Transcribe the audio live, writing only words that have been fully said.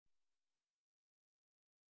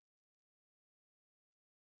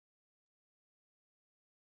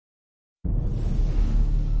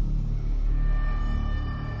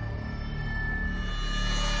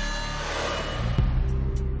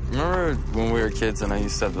Remember when we were kids and I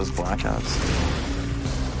used to have those blackouts?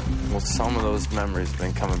 Well, some of those memories have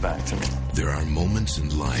been coming back to me. There are moments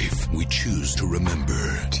in life we choose to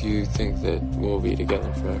remember. Do you think that we'll be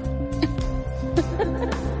together forever?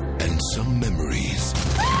 And some memories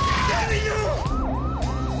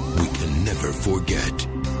we can never forget.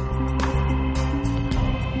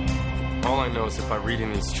 All I know is if by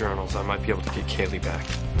reading these journals, I might be able to get Kaylee back.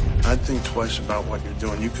 I'd think twice about what you're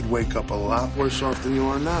doing. You could wake up a lot worse off than you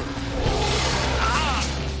are now.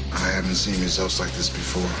 I haven't seen results like this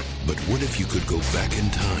before. But what if you could go back in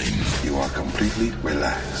time? You are completely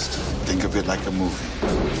relaxed. Think of it like a movie.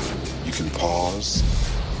 You can pause,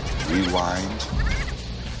 rewind,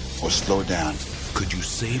 or slow down. Could you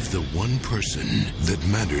save the one person that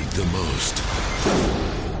mattered the most?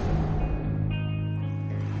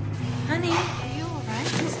 Honey, are you all right?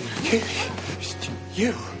 Kaylee,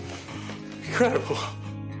 you. Incredible.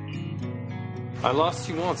 I lost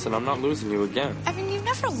you once, and I'm not losing you again. I mean, you've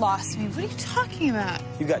never lost me. What are you talking about?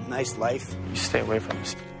 You got a nice life. You stay away from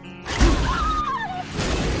us.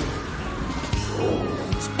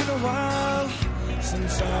 It's been a while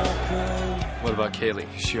since I cried. What about Kaylee?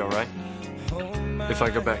 Is she all right? If I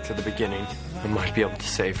go back to the beginning, I might be able to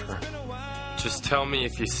save her. Just tell me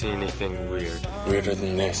if you see anything weird. Weirder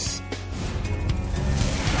than this.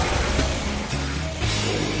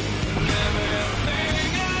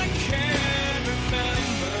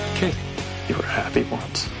 Kaylee, you were happy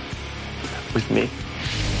once. With me.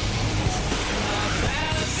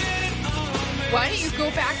 Why don't you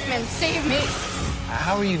go back and save me?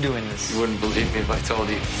 How are you doing this? You wouldn't believe me if I told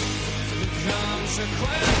you.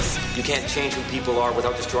 You can't change who people are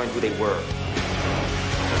without destroying who they were.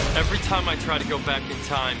 Every time I try to go back in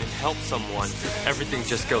time and help someone, everything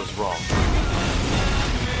just goes wrong.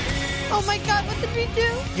 Oh my God, what did we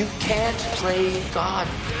do? You can't play God.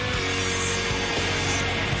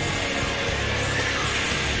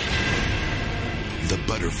 The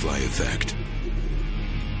Butterfly Effect.